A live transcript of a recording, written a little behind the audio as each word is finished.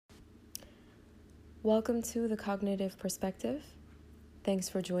Welcome to The Cognitive Perspective. Thanks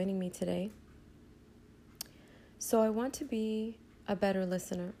for joining me today. So I want to be a better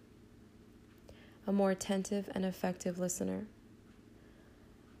listener, a more attentive and effective listener.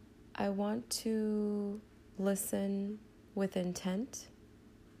 I want to listen with intent,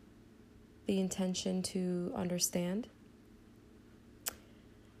 the intention to understand.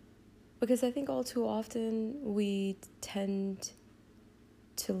 Because I think all too often we tend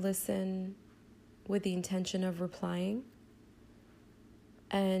to listen with the intention of replying,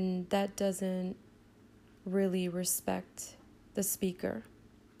 and that doesn't really respect the speaker.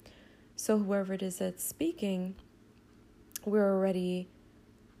 So whoever it is that's speaking, we're already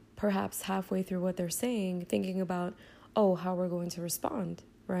perhaps halfway through what they're saying, thinking about, how we're going to respond,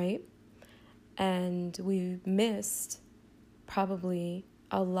 right? And we missed probably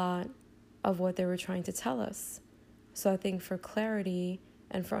a lot of what they were trying to tell us. So I think for clarity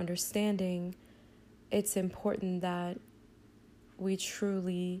and for understanding, it's important that we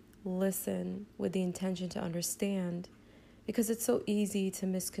truly listen with the intention to understand, because it's so easy to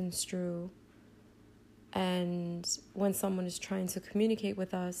misconstrue. And when someone is trying to communicate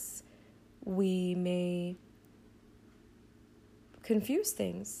with us, we may confuse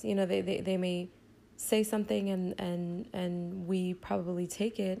things. They may say something and we probably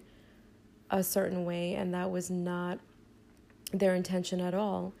take it a certain way, and that was not their intention at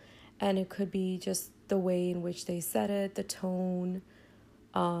all. And it could be just the way in which they said it, the tone,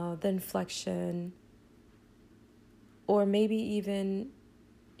 the inflection, or maybe even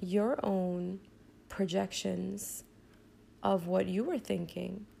your own projections of what you were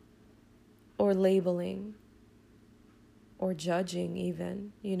thinking, or labeling, or judging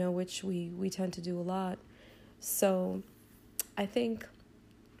even, which we tend to do a lot. So I think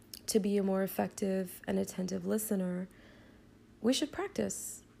to be a more effective and attentive listener, we should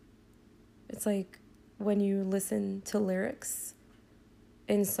practice. It's like when you listen to lyrics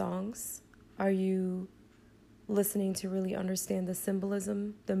in songs, are you listening to really understand the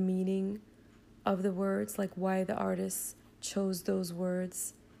symbolism, the meaning of the words, like why the artist chose those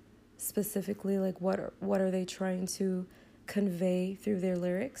words specifically, like what are they trying to convey through their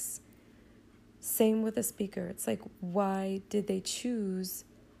lyrics? Same with the speaker. It's like, why did they choose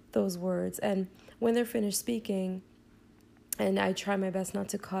those words? And when they're finished speaking, and I try my best not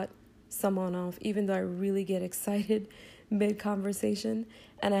to cut someone off, even though I really get excited mid-conversation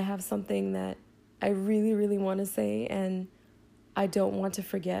and I have something that I really, really want to say and I don't want to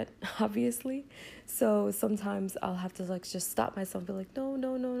forget, obviously. So sometimes I'll have to just stop myself and be like,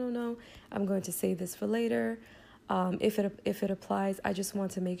 no. I'm going to save this for later. If it applies, I just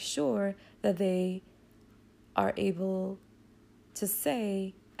want to make sure that they are able to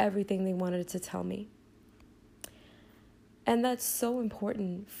say everything they wanted to tell me. And that's so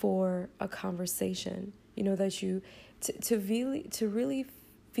important for a conversation, that you to really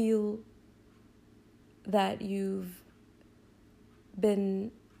feel that you've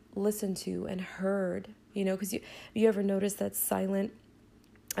been listened to and heard, because you ever notice that silent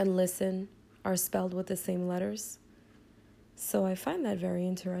and listen are spelled with the same letters? So I find that very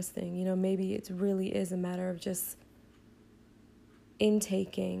interesting. Maybe it really is a matter of just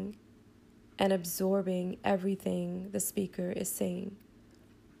intaking and absorbing everything the speaker is saying.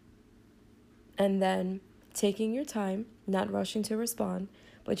 And then taking your time, not rushing to respond,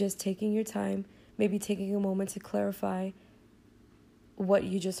 but just taking your time, maybe taking a moment to clarify what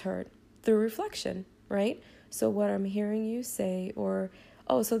you just heard through reflection, right? So what I'm hearing you say, or,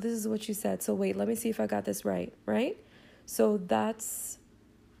 so this is what you said. So wait, let me see if I got this right? So that's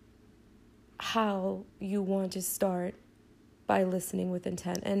how you want to start, by listening with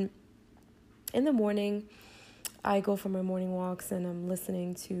intent. And in the morning, I go for my morning walks and I'm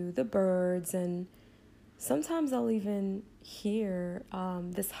listening to the birds, and sometimes I'll even hear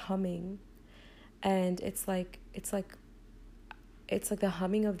this humming, and it's like the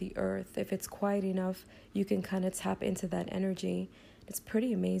humming of the earth. If it's quiet enough, you can kind of tap into that energy. It's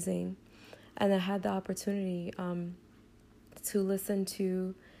pretty amazing. And I had the opportunity to listen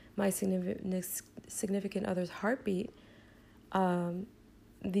to my significant other's heartbeat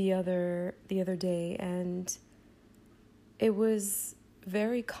the other day, and it was a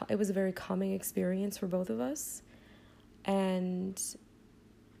very calming experience for both of us, and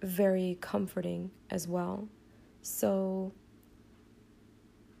very comforting as well. So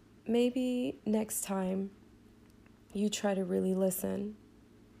maybe next time you try to really listen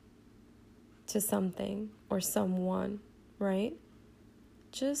to something or someone, right?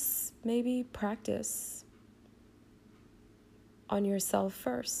 Just maybe practice on yourself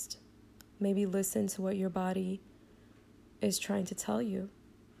first. Maybe listen to what your body is trying to tell you.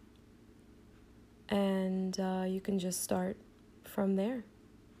 and you can just start from there.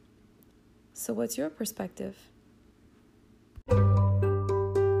 So what's your perspective?